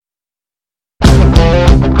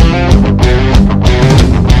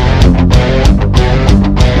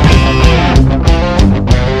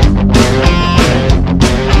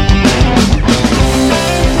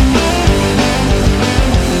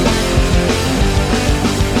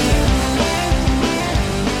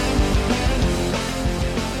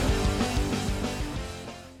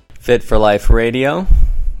Fit for Life Radio.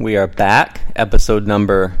 We are back, episode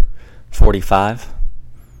number 45.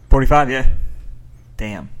 45, yeah.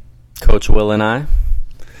 Damn. Coach Will and I'm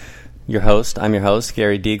your host,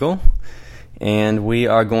 Gary Deagle, and we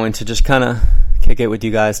are going to just kind of kick it with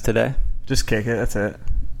you guys today. Just kick it, that's it.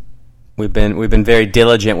 We've been very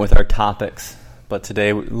diligent with our topics, but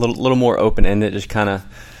today a little more open-ended, just kind of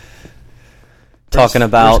talking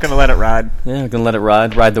about... We're just going to let it ride. Yeah, we're going to let it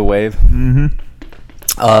ride the wave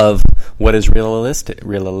of what is realistic.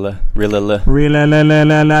 Realistic.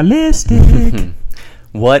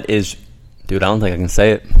 What is... Dude, I don't think I can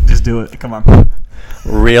say it. Just do it. Come on.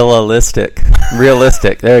 Realistic.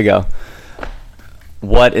 There you go.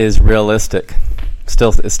 What is realistic?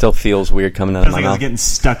 It still feels weird coming out of my mouth. It's getting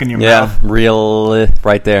stuck in your Yeah, mouth.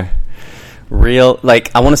 right there. I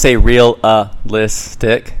want to say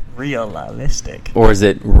realistic. Realistic. Or is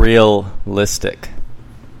it realistic?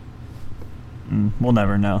 We'll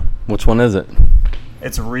never know. Which one is it?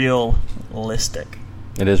 It's realistic.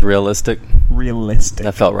 It is realistic? Realistic.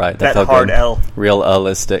 That felt right. That felt hard good. L.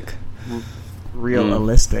 Realistic.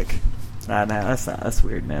 Realistic. That's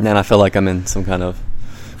weird, man. Man, I feel like I'm in some kind of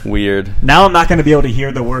weird... Now I'm not going to be able to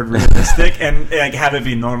hear the word realistic and have it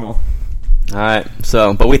be normal. All right.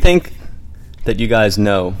 But we think that you guys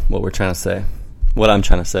know what we're trying to say. What I'm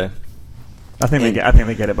trying to say. I think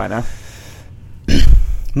they get it by now.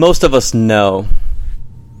 Most of us know,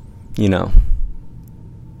 you're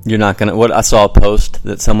not gonna. What I saw a post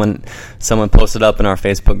that someone posted up in our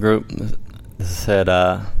Facebook group that said,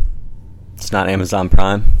 "It's not Amazon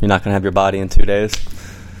Prime. You're not gonna have your body in 2 days."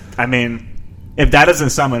 I mean, if that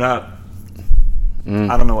doesn't sum it up,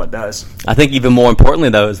 I don't know what does. I think even more importantly,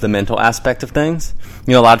 though, is the mental aspect of things.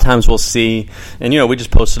 A lot of times we'll see, and we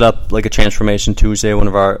just posted up like a Transformation Tuesday, one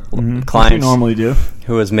of our clients, we normally do,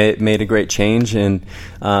 who has made a great change, and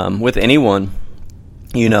with anyone,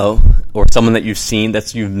 or someone that you've seen,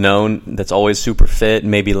 you've known, that's always super fit,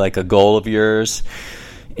 maybe like a goal of yours,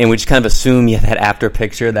 and we just kind of assume you have that after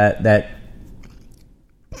picture, that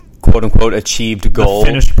quote unquote achieved goal,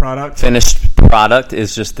 finished product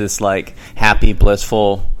is just this like happy,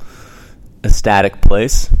 blissful, ecstatic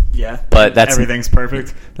place. Yeah, but everything's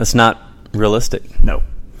perfect. That's not realistic. No,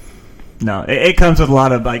 it comes with a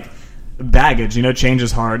lot of like baggage. Change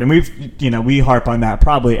is hard, and we harp on that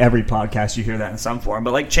probably every podcast. You hear that in some form,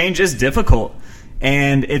 but like change is difficult,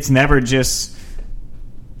 and it's never just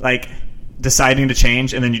like deciding to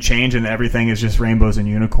change and then you change and everything is just rainbows and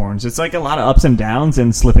unicorns. It's like a lot of ups and downs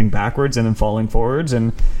and slipping backwards and then falling forwards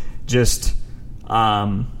and just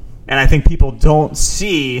and I think people don't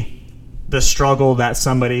see the struggle that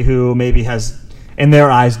somebody who maybe has in their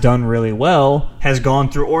eyes done really well has gone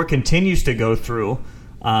through or continues to go through,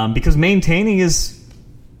 because maintaining is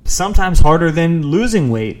sometimes harder than losing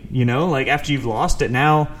weight. Like after you've lost it,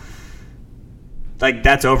 now like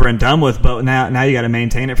that's over and done with, but now you got to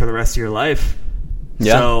maintain it for the rest of your life.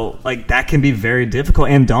 Yeah. So like that can be very difficult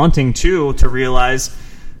and daunting too, to realize,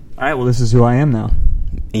 all right, well, this is who I am now.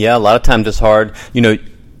 Yeah, a lot of times it's hard.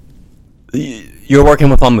 You're working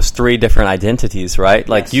with almost 3 different identities, right?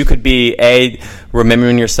 Like yes. You could be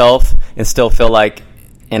remembering yourself and still feel like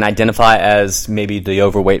and identify as maybe the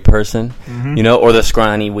overweight person, or the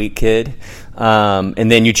scrawny, weak kid.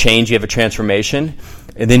 And then you change, you have a transformation.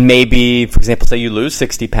 And then maybe, for example, say you lose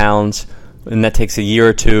 60 pounds and that takes a year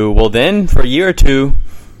or two. Well, then for a year or two,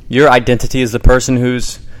 your identity is the person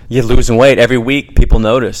you're losing weight. Every week, people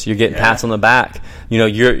notice. You're getting pats on the back.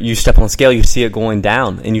 You step on the scale, you see it going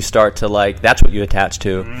down, and you start to that's what you attach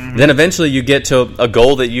to. Then eventually you get to a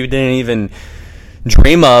goal that you didn't even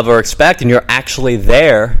dream of or expect, and you're actually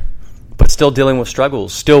there, but still dealing with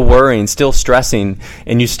struggles, still worrying, still stressing,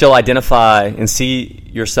 and you still identify and see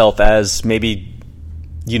yourself as maybe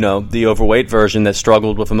the overweight version that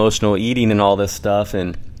struggled with emotional eating and all this stuff,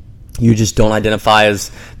 and you just don't identify as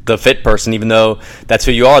the fit person, even though that's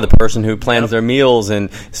who you are, the person who plans their meals and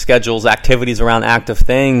schedules activities around active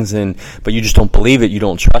things, but you just don't believe it, you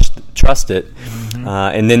don't trust it.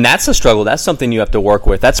 And then that's a struggle. That's something you have to work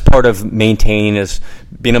with. That's part of maintaining, is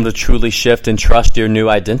being able to truly shift and trust your new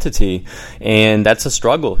identity, and that's a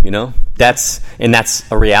struggle. That's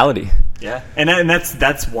a reality. Yeah, and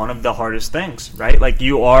that's one of the hardest things, right? Like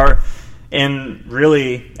you are, in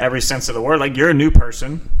really every sense of the word, like you're a new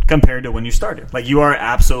person compared to when you started. Like you are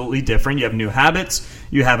absolutely different. You have new habits.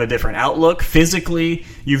 You have a different outlook. Physically,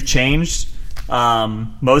 you've changed.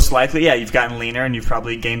 Most likely, you've gotten leaner and you've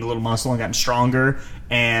probably gained a little muscle and gotten stronger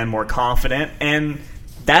and more confident. And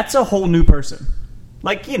that's a whole new person.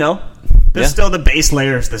 Like, there's still the base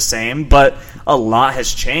layer is the same, but a lot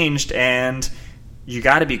has changed, and you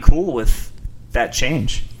got to be cool with that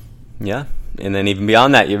change. Yeah. And then even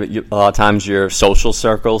beyond that, a lot of times your social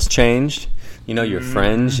circles changed. You know, your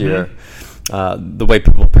friends, your the way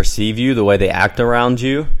people perceive you, the way they act around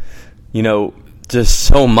you. You know, just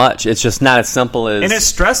so much. It's just not as simple as... And it's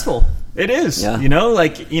stressful. It is. Yeah. You know,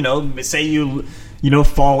 like, you know, say you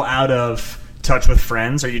fall out of touch with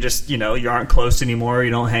friends, or you just, you know, you aren't close anymore,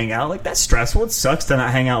 you don't hang out. Like, that's stressful. It sucks to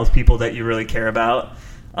not hang out with people that you really care about.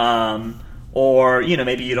 Or, you know,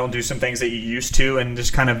 maybe you don't do some things that you used to, and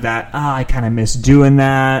just kind of that, I kind of miss doing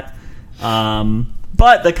that.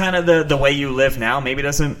 But the kind of the way you live now maybe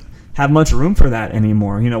doesn't have much room for that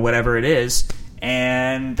anymore, you know, whatever it is.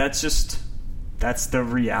 And that's the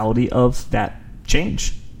reality of that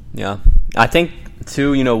change. Yeah. I think,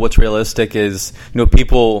 too, you know, what's realistic is, you know,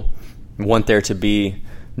 people want there to be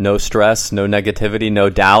no stress, no negativity, no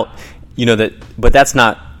doubt, you know, but that's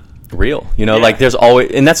not real, you know, like there's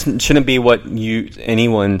always, and that shouldn't be what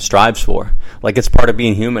anyone strives for. Like, it's part of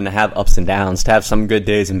being human to have ups and downs, to have some good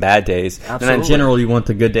days and bad days. Absolutely. And in general, you want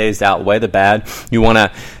the good days to outweigh the bad. You want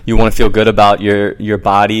to feel good about your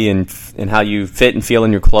body and how you fit and feel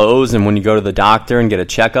in your clothes. And when you go to the doctor and get a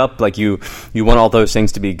checkup, like you want all those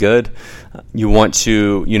things to be good. You want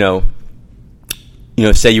to, you know,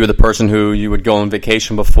 say you were the person who you would go on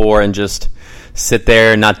vacation before and just sit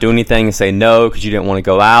there and not do anything and say no because you didn't want to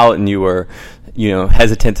go out, and you were, you know,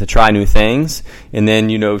 hesitant to try new things. And then,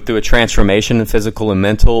 you know, through a transformation in physical and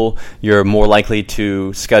mental, you're more likely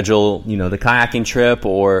to schedule, you know, the kayaking trip,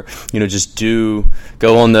 or, you know, just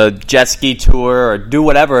go on the jet ski tour, or do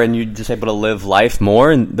whatever, and you're just able to live life more,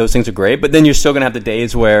 and those things are great. But then you're still going to have the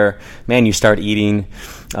days where, man, you start eating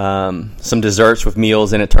some desserts with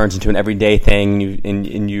meals, and it turns into an everyday thing,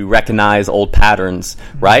 and you recognize old patterns,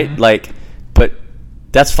 right? Mm-hmm. Like, but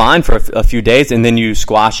that's fine for a few days, and then you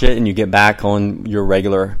squash it and you get back on your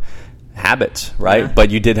regular habits, right? Yeah.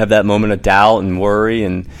 But you did have that moment of doubt and worry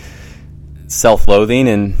and self-loathing,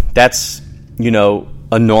 and that's, you know,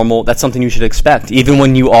 that's something you should expect, even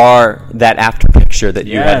when you are that after picture that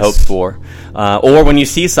you had hoped for. Or when you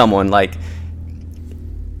see someone, like,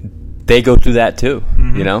 they go through that too,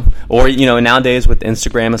 mm-hmm. you know? Or, you know, nowadays with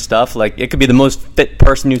Instagram and stuff, like, it could be the most fit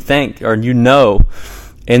person you think, or you know,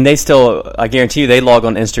 and they still, I guarantee you, they log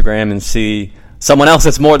on Instagram and see someone else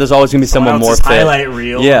that's more, there's always going to be someone more fit. Highlight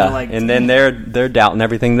reel. Yeah, like, and then they're doubting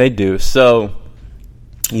everything they do. So,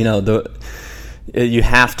 you know, you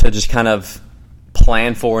have to just kind of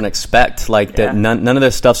plan for and expect, like, that none of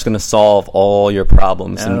this stuff's going to solve all your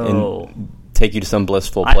problems and take you to some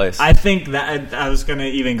blissful place. I think that, I was going to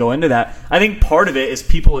even go into that. I think part of it is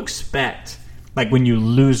people expect, like, when you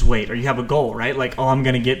lose weight or you have a goal, right? Like, I'm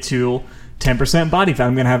going to get to 10% body fat,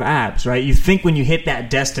 I'm going to have abs, right? You think when you hit that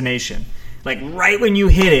destination, like right when you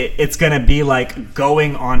hit it, it's going to be like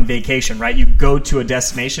going on vacation, right? You go to a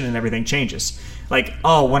destination and everything changes. Like,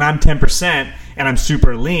 when I'm 10% and I'm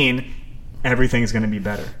super lean, everything's going to be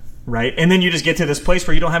better, right? And then you just get to this place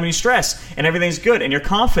where you don't have any stress and everything's good and you're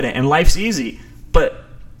confident and life's easy. But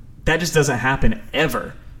that just doesn't happen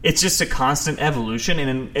ever. It's just a constant evolution,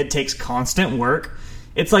 and it takes constant work.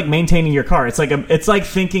 It's like maintaining your car. It's like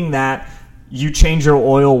thinking that you change your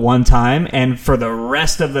oil one time, and for the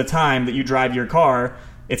rest of the time that you drive your car,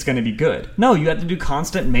 it's going to be good. No, you have to do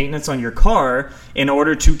constant maintenance on your car in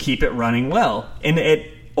order to keep it running well. And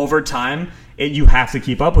over time, you have to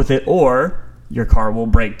keep up with it, or your car will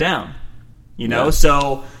break down. You know? Yeah.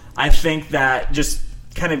 So I think that just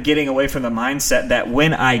kind of getting away from the mindset that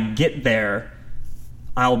when I get there,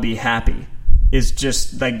 I'll be happy is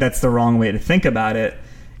just like, that's the wrong way to think about it.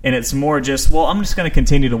 And it's more just, I'm just going to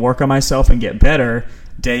continue to work on myself and get better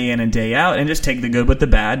day in and day out, and just take the good with the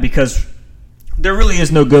bad, because there really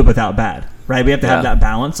is no good without bad, right? We have to have that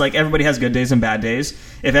balance. Like, everybody has good days and bad days.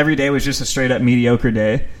 If every day was just a straight up mediocre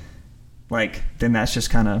day, like, then that's just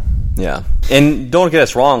kind of... Yeah. And don't get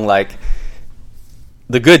us wrong, like,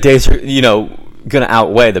 the good days are, you know, going to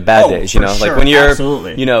outweigh the bad days, you know? Sure. Like, when you're,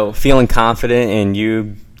 Absolutely. You know, feeling confident and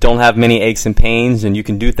you don't have many aches and pains, and you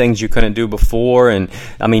can do things you couldn't do before, and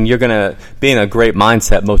I mean, you're gonna be in a great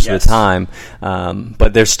mindset most of the time,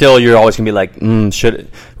 but there's still, you're always gonna be like,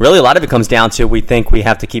 really, a lot of it comes down to, we think we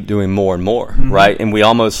have to keep doing more and more, mm-hmm. right? And we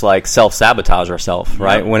almost like self-sabotage ourselves,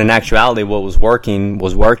 right? When in actuality, what was working,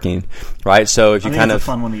 right? So if you kind of, it's a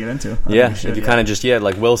fun one to get into. If you kind of just,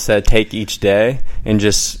 like Will said, take each day and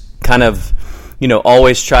just kind of, you know,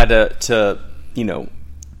 always try to you know,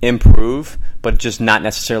 improve, but just not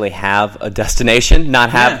necessarily have a destination,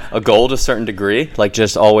 not have a goal to a certain degree, like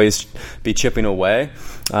just always be chipping away,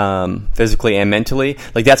 physically and mentally.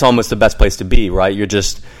 Like, that's almost the best place to be, right? You're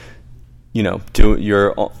just, you know,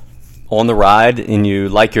 you're on the ride, and you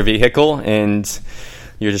like your vehicle, and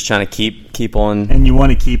You're just trying to keep on, and you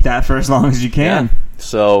want to keep that for as long as you can. Yeah.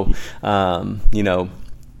 So,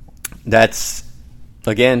 that's,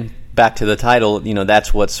 again, back to the title,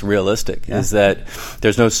 that's what's realistic, is that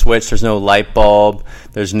there's no switch, there's no light bulb,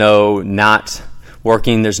 there's no not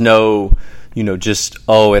working, there's no, just,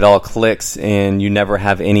 it all clicks, and you never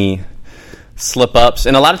have any slip-ups.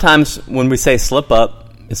 And a lot of times when we say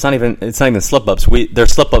slip-up, it's not even slip-ups. They're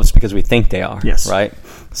slip-ups because we think they are, yes. Right?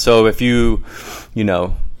 So if you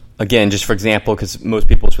again, just for example, because most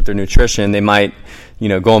people, it's with their nutrition, they might,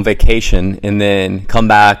 go on vacation and then come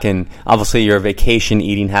back, and obviously your vacation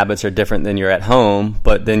eating habits are different than you're at home,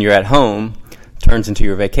 but then you're at home turns into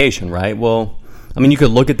your vacation, right? Well, I mean, you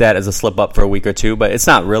could look at that as a slip up for a week or two, but it's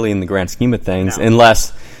not really in the grand scheme of things,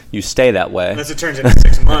 unless you stay that way. Unless it turns into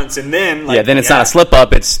 6 months, and then then it's not a slip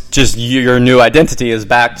up. It's just your new identity is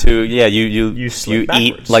back to you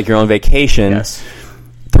eat like you're on vacation,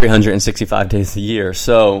 365 days a year.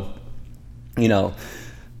 So,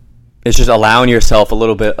 it's just allowing yourself a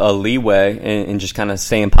little bit of leeway and just kind of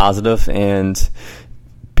staying positive and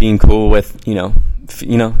being cool with,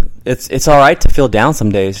 it's all right to feel down some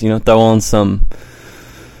days, throw on some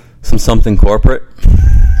something corporate.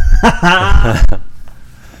 I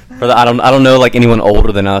don't know, like, anyone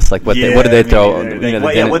older than us, like what do they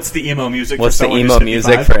throw? What's the emo music? What's the emo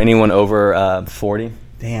music for anyone over 40?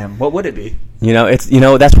 Damn, what would it be? It's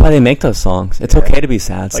that's why they make those songs. It's okay to be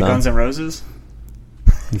sad. Like Guns N' Roses.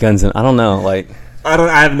 I don't know. Like,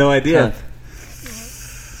 I have no idea.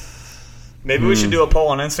 Maybe we should do a poll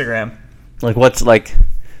on Instagram. Like, what's like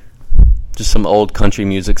just some old country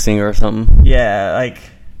music singer or something? Yeah, like.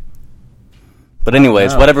 But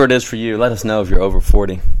anyways, whatever it is for you, let us know if you're over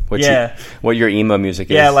 40. What your emo music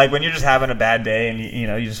is. Yeah, like when you're just having a bad day and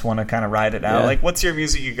you just want to kind of ride it out. Yeah. Like, what's your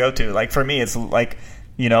music you go to? Like, for me, it's like,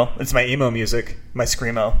 it's my emo music, my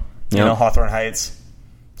screamo. Hawthorne Heights,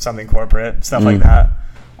 something corporate, stuff like that.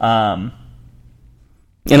 And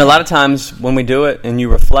a lot of times when we do it and you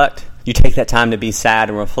reflect, you take that time to be sad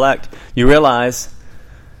and reflect, you realize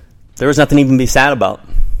there was nothing even to be sad about.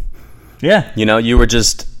 Yeah.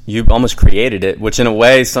 You almost created it, which in a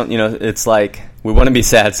way, it's like we want to be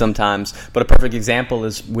sad sometimes. But a perfect example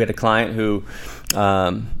is we had a client who,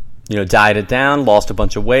 dieted down, lost a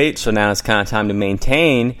bunch of weight. So now it's kind of time to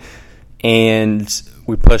maintain. And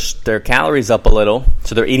we pushed their calories up a little.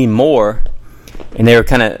 So they're eating more. And they were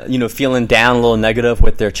kind of, feeling down, a little negative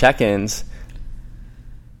with their check-ins.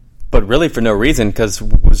 But really for no reason, because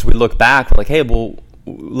as we look back, we're like, hey, well,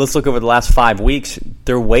 let's look over the last 5 weeks.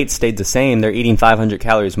 Their weight stayed the same. They're eating 500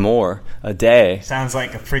 calories more a day. Sounds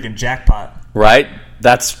like a freaking jackpot, right?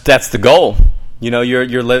 That's the goal.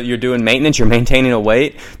 You're doing maintenance. You're maintaining a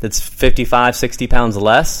weight that's 55, 60 pounds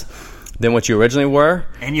less than what you originally were,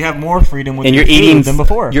 and you have more freedom with your food than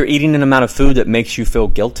before. You're eating an amount of food that makes you feel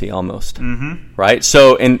guilty almost, right?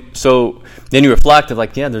 So then you reflect of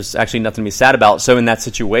like, there's actually nothing to be sad about. So in that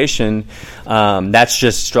situation, that's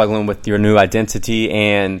just struggling with your new identity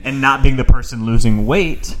and not being the person losing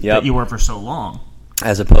weight that you were for so long,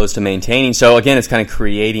 as opposed to maintaining. So again, it's kind of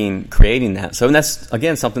creating that. So that's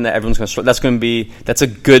again something that everyone's going to. That's a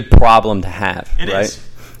good problem to have. It right? is.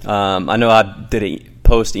 I know I did a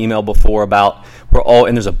post email before about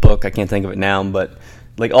and there's a book, I can't think of it now, but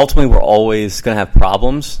like ultimately we're always going to have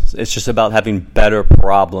problems. It's just about having better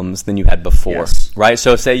problems than you had before, right?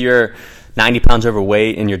 So say you're 90 pounds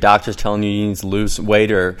overweight and your doctor's telling you need to lose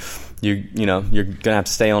weight, or you're going to have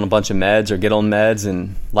to stay on a bunch of meds or get on meds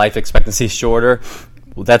and life expectancy is shorter.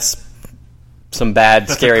 Well, that's some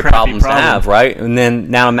scary problems to have, right? And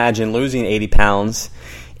then now imagine losing 80 pounds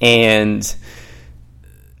and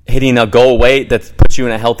hitting a goal weight that puts you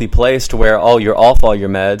in a healthy place to where, you're off all your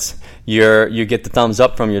meds, you get the thumbs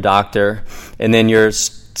up from your doctor, and then you're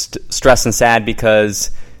stressed and sad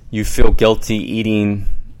because you feel guilty eating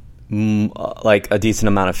like a decent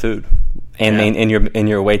amount of food, and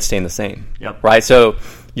your weight staying the same. Yep. Right? So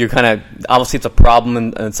you're kind of, obviously it's a problem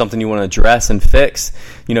and something you want to address and fix.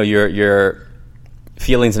 Your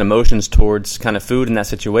feelings and emotions towards kind of food in that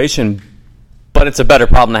situation, but it's a better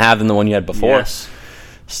problem to have than the one you had before. Yes.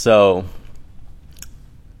 So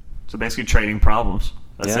basically trading problems.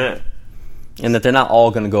 That's it. And that they're not all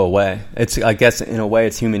going to go away. It's, I guess, in a way,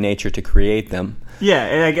 it's human nature to create them. Yeah,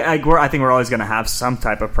 and I think we're always going to have some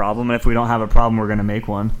type of problem. And if we don't have a problem, we're going to make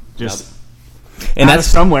one. And that's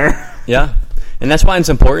somewhere. Yeah. And that's why it's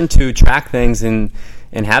important to track things and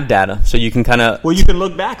have data. So you can kind of... Well, you can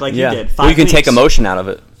look back like you did. 5 Well, you can weeks. take emotion out of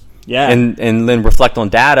it. Yeah. And then reflect on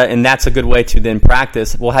data. And that's a good way to then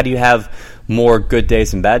practice. Well, how do you have more good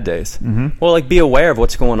days and bad days? Mm-hmm. Well, like, be aware of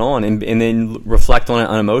what's going on and then reflect on it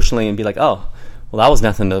unemotionally and be like, well, that was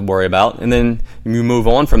nothing to worry about. And then you move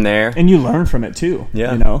on from there. And you learn from it too.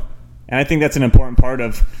 Yeah. You know? And I think that's an important part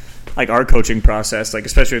of like our coaching process, like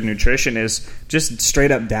especially with nutrition, is just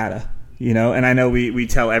straight up data, you know? And I know we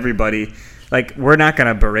tell everybody, like, we're not going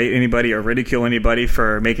to berate anybody or ridicule anybody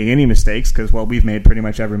for making any mistakes because, well, we've made pretty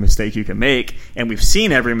much every mistake you can make, and we've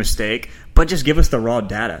seen every mistake, but just give us the raw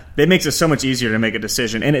data. It makes it so much easier to make a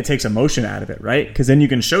decision, and it takes emotion out of it, right? Because then you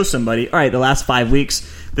can show somebody, all right, the last 5 weeks,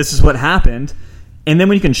 this is what happened. And then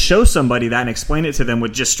when you can show somebody that and explain it to them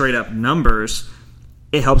with just straight up numbers,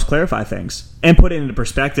 it helps clarify things and put it into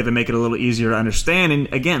perspective and make it a little easier to understand.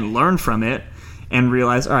 And, again, learn from it and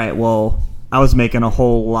realize, all right, well, I was making a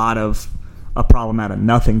whole lot of a problem out of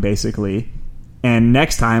nothing, basically, and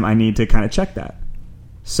next time I need to kind of check that.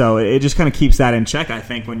 So it just kind of keeps that in check, I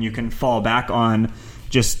think, when you can fall back on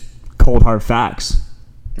just cold hard facts.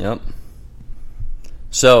 Yep.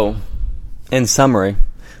 So, in summary,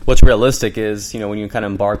 what's realistic is, when you kind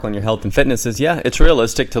of embark on your health and fitness is, it's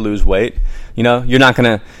realistic to lose weight. You're not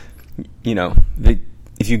going to,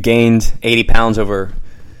 if you gained 80 pounds over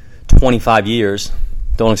 25 years,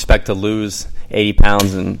 don't expect to lose 80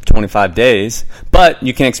 pounds in 25 days, but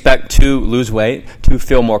you can expect to lose weight, to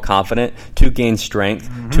feel more confident, to gain strength,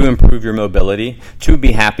 to improve your mobility, to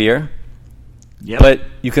be happier. Yep. But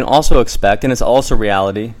you can also expect, and it's also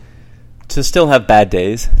reality, to still have bad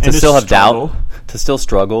days, to still have doubt, to still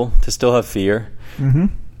struggle, to still have fear. Mm-hmm.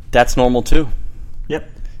 That's normal too. Yep.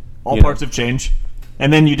 All parts of change.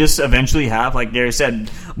 And then you just eventually have, like Gary said,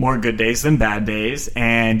 more good days than bad days,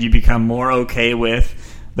 and you become more okay with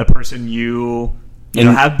the person you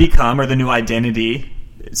have become, or the new identity,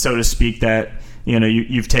 so to speak, that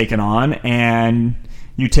you've taken on, and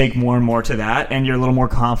you take more and more to that, and you're a little more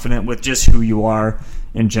confident with just who you are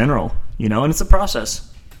in general, and it's a process.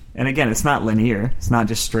 And again, it's not linear. It's not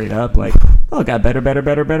just straight up like, oh, it got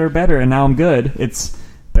better, and now I'm good. It's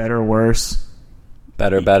better, worse,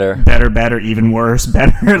 better, even worse,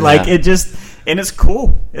 better. Like it just, and it's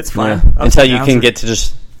cool. It's fun. Yeah. Until you can get to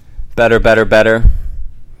just better.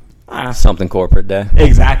 Something corporate day.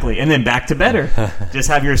 Exactly. And then back to better. Just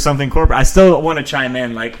have your something corporate. I still want to chime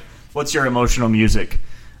in, like, what's your emotional music?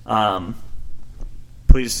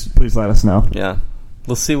 Please let us know. Yeah.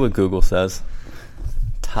 We'll see what Google says.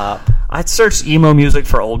 Top. I'd search emo music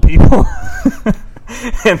for old people.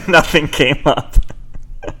 And nothing came up.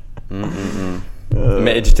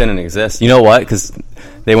 It just didn't exist. You know what? Because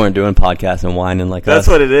they weren't doing podcasts and whining like us. That's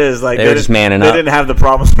what it is. Like they were just manning up. They didn't have the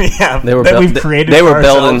problems we have. We've created. They were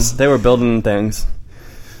building things.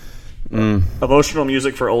 Emotional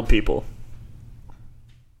music for old people.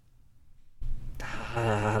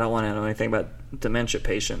 I don't want to know anything about dementia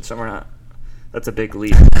patients, so we're not. That's a big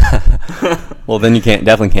leap. Well, then you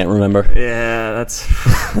definitely can't remember. Yeah, that's.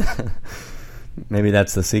 Maybe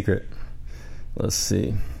that's the secret. Let's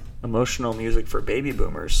see. Emotional music for baby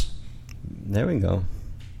boomers. There we go.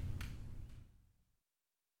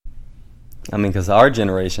 I mean, because our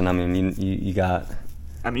generation, you got...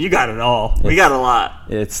 you got it all. We got a lot.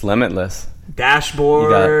 It's limitless.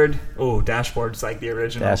 Dashboard. Dashboard's like the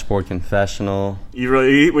original. Dashboard Confessional.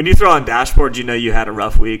 When you throw on Dashboard, you had a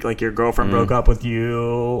rough week. Like your girlfriend broke up with you.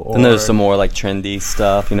 Or... And there's some more like trendy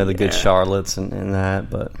stuff, the Good Charlottes and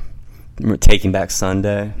that, but Taking Back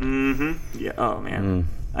Sunday. Mm-hmm. Yeah. Oh, man.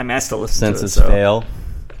 I still listen to it. Census Fail.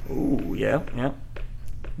 Ooh, yeah.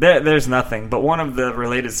 There's nothing, but one of the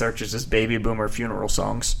related searches is baby boomer funeral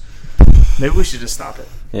songs. Maybe we should just stop it.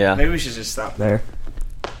 Yeah. Maybe we should just stop there.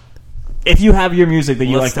 If you have your music that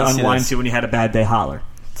you like to unwind to when you had a bad day, holler.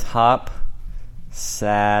 Top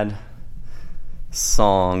sad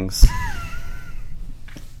songs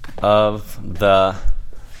of the...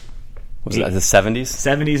 What was that, the 70s?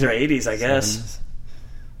 70s or 80s, I guess. 70s.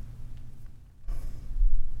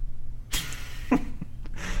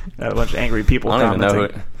 Got a bunch of angry people commenting. I don't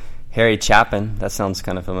even know Harry Chapin. That sounds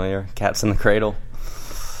kind of familiar. Cats in the Cradle.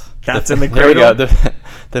 Cats in the Cradle. There we go.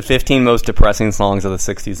 The 15 most depressing songs of the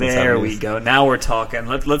 60s and 70s. There we go. Now we're talking.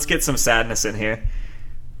 Let's get some sadness in here.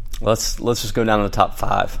 Let's just go down to the top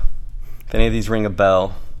 5. If any of these ring a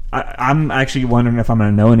bell. I'm actually wondering if I'm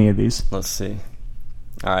going to know any of these. Let's see.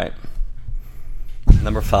 All right.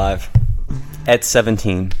 Number 5. At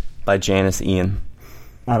 17 by Janice Ian.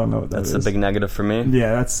 I don't know what that's a big negative for me.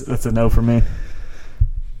 Yeah, that's a no for me.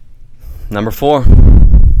 Number 4.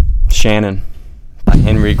 Shannon by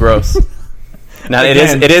Henry Gross. Now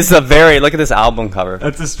Again, it is a very, look at this album cover.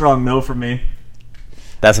 That's a strong no for me.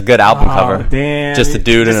 That's a good album cover. Damn. Just a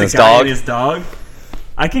dude and his dog. dog. His dog.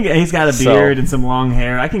 He's got a beard and some long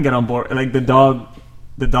hair. I can get on board. Like the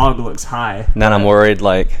dog looks high. Now I'm worried.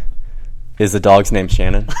 Like, is the dog's name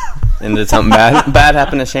Shannon? And did something bad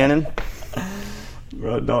happen to Shannon?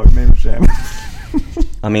 A dog named Shannon.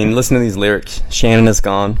 I mean, listen to these lyrics. Shannon is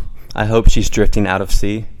gone. I hope she's drifting out to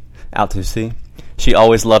sea. She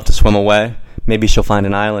always loved to swim away. Maybe she'll find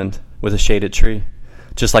an island with a shaded tree,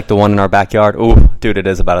 just like the one in our backyard. Ooh, dude, it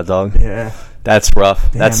is about a dog. Yeah. That's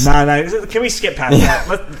rough. Damn, That's no. Can we skip past that?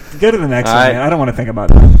 Let's go to the next All one, right. man. I don't want to think about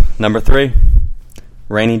that. number 3.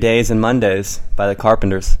 Rainy Days and Mondays by the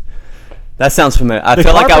Carpenters. That sounds familiar. I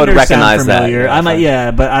feel like I would Carpenters sound recognize that. familiar. I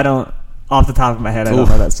might, but I don't. Off the top of my head, I don't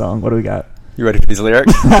know that song. What do we got? You ready for these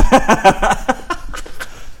lyrics?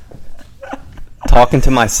 Talking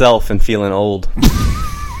to myself and feeling old.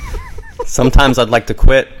 Sometimes I'd like to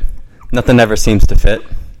quit. Nothing ever seems to fit.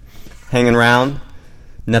 Hanging around.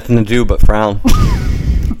 Nothing to do but frown.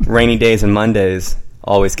 Rainy days and Mondays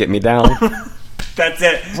always get me down. That's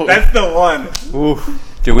it. That's the one. Ooh.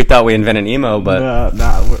 Dude, we thought we invented emo, but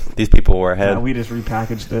these people were ahead. we just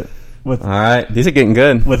repackaged it with All right. These are getting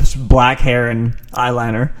good. with black hair and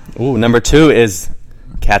eyeliner. Ooh, number 2 is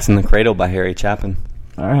Cats in the Cradle by Harry Chapin.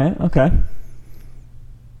 All right. Okay.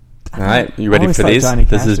 All right. You I ready always for thought these? Johnny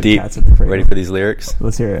This Cash is did deep. Cats in the Cradle. Ready for these lyrics?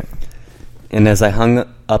 Let's hear it. And as I hung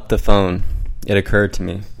up the phone, it occurred to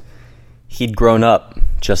me. He'd grown up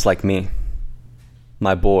just like me.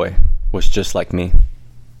 My boy was just like me.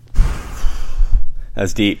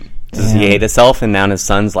 That's deep. Does he Damn. hate himself and now his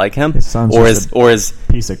son's like him? His son's or just is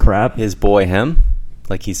Piece of crap. his boy him?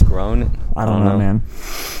 Like he's grown? I don't know, man.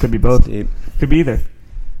 Could be both. Deep. Could be either.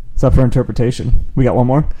 It's up for interpretation. We got one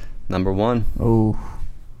more. Number 1. Oh,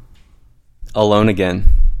 Alone Again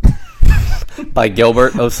by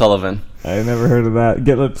Gilbert O'Sullivan. I never heard of that.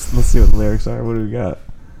 Let's see what the lyrics are. What do we got?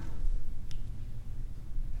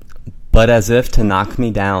 But as if to knock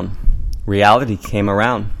me down, reality came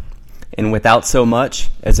around, and without so much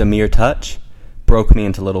as a mere touch, broke me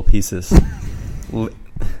into little pieces,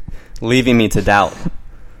 leaving me to doubt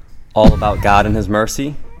all about God and His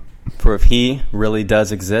mercy. For if He really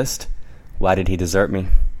does exist, why did He desert me?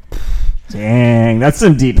 Dang, that's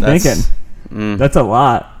some deep thinking. That's a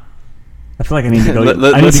lot. I feel like I need to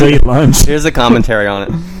go. I need to go eat lunch. Here's a commentary on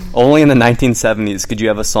it. Only in the 1970s could you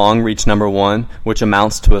have a song reach number 1, which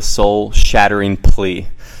amounts to a soul-shattering plea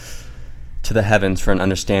to the heavens for an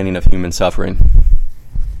understanding of human suffering.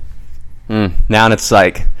 Now it's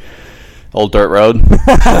like Old Dirt Road.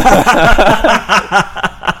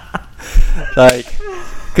 Like,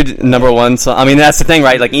 number 1 song. I mean, that's the thing,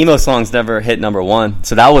 right? Like, emo songs never hit number 1,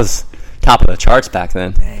 so that was top of the charts back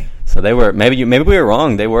then. Dang. So they were maybe we were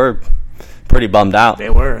wrong. They were pretty bummed out. They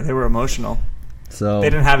were emotional. So They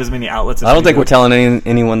didn't have as many outlets. As I don't think do. we're telling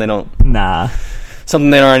anyone they don't Nah, something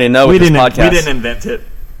they don't already know with this podcast. We didn't invent it.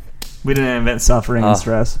 We didn't invent suffering and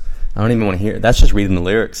stress. I don't even want to hear it. That's just reading the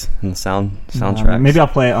lyrics and the soundtrack. Maybe I'll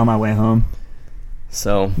play it on my way home.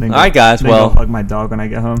 So, all Then right, guys. Then Well, go hug my dog when I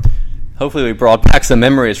get home. hopefully we brought back some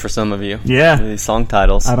memories for some of you. Yeah. With these song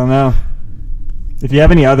titles. I don't know. If you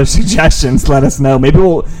have any other suggestions, let us know. Maybe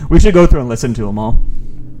we should go through and listen to them all.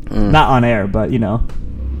 Not on air, but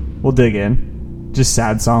we'll dig in. Just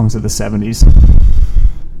sad songs of the 70s.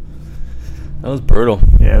 That was brutal.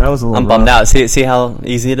 Yeah, that was a little. I'm bummed out. See how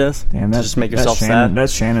easy it is. Damn, to just make yourself Shannon, sad. That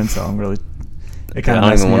Shannon song really. It kind I of don't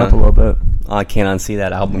messed even me wanna- up a little bit. Oh, I can't unsee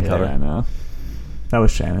that album Yeah, cover. I know. That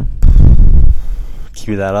was Shannon.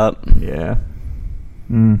 Cue that up. Yeah.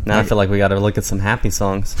 Now I feel like we got to look at some happy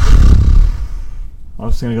songs. I'm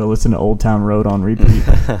just gonna go listen to Old Town Road on repeat.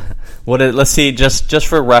 Let's see, just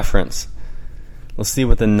for reference, let's see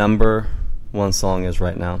what the number 1 song is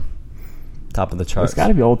right now. Top of the charts. It's got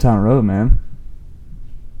to be Old Town Road, man.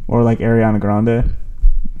 Or like Ariana Grande,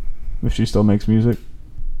 if she still makes music.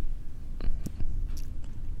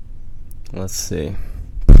 Let's see.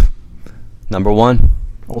 Number 1,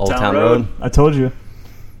 Old Town Road. I told you.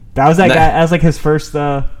 That was that guy. That was like his first.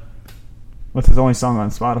 What's his only song on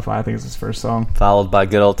Spotify? I think it's his first song. Followed by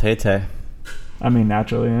good old Tay Tay. I mean,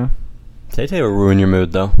 naturally, yeah. Tay Tay will ruin your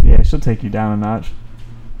mood, though. Yeah, she'll take you down a notch.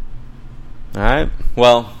 All right.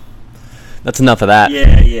 Well, that's enough of that.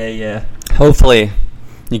 Yeah. Hopefully,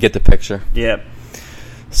 you get the picture. Yep.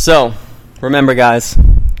 So, remember, guys,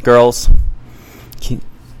 girls,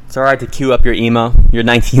 it's all right to queue up your emo, your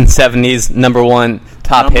 1970s number 1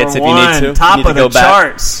 top hits if you need to. Top you need of to go the back.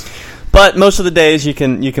 charts. But most of the days you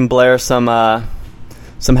can blare some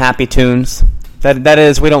happy tunes. That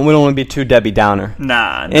is, we don't want to be too Debbie Downer.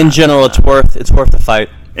 Nah. In general, it's worth the fight.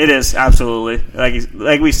 It is, absolutely.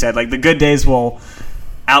 Like we said, like the good days will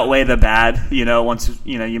outweigh the bad, once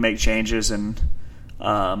you make changes, and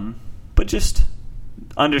but just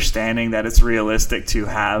understanding that it's realistic to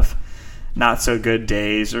have not so good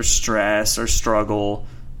days or stress or struggle,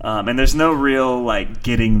 and there's no real like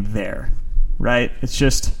getting there, right? It's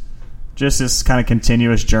just just this kind of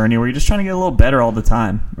continuous journey where you're just trying to get a little better all the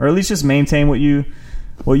time, or at least just maintain what you've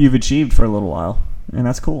achieved for a little while, and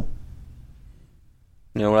that's cool.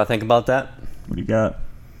 You know what I think about that? What do you got?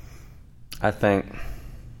 I think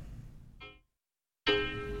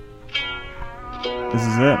this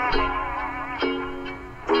is it.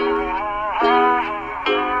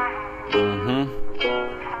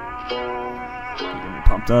 Getting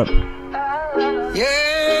pumped up.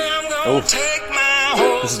 Yeah, I'm gonna take my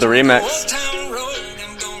horse. This is the remix.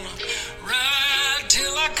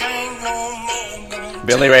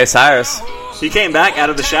 Billy Ray Cyrus. He came back out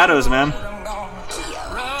of the shadows, man.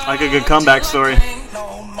 Like a good comeback story.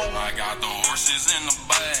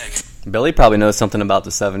 Billy probably knows something about the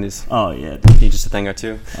 70s. Oh, yeah. He just a thing or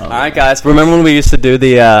two. All right, guys. Remember when we used to do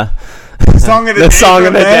the Song of the the day song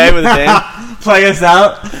of the Ben? day with Dan? Play us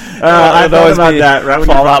out. I thought about that, right? When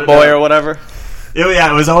you Fall brought Out it Boy up. or whatever.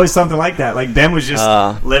 Yeah, it was always something like that. Like, Ben was just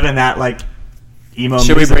living that, like, emo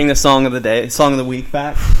Should music. we bring the song of the day, song of the week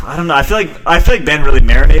back? I don't know. I feel like Ben really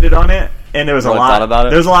marinated on it, and there was Really a lot thought about it?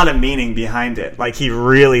 There was a lot of meaning behind it. Like, he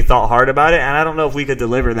really thought hard about it, and I don't know if we could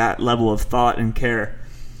deliver that level of thought and care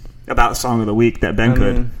about Song of the Week that Ben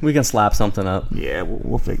could. We can slap something up. Yeah,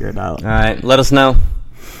 we'll figure it out. All right, let us know.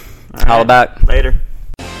 All Holla right. back. Later.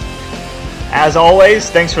 As always,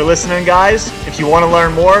 thanks for listening, guys. If you want to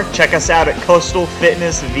learn more, check us out at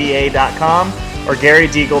coastalfitnessva.com or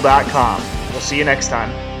garydeagle.com. We'll see you next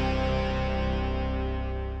time.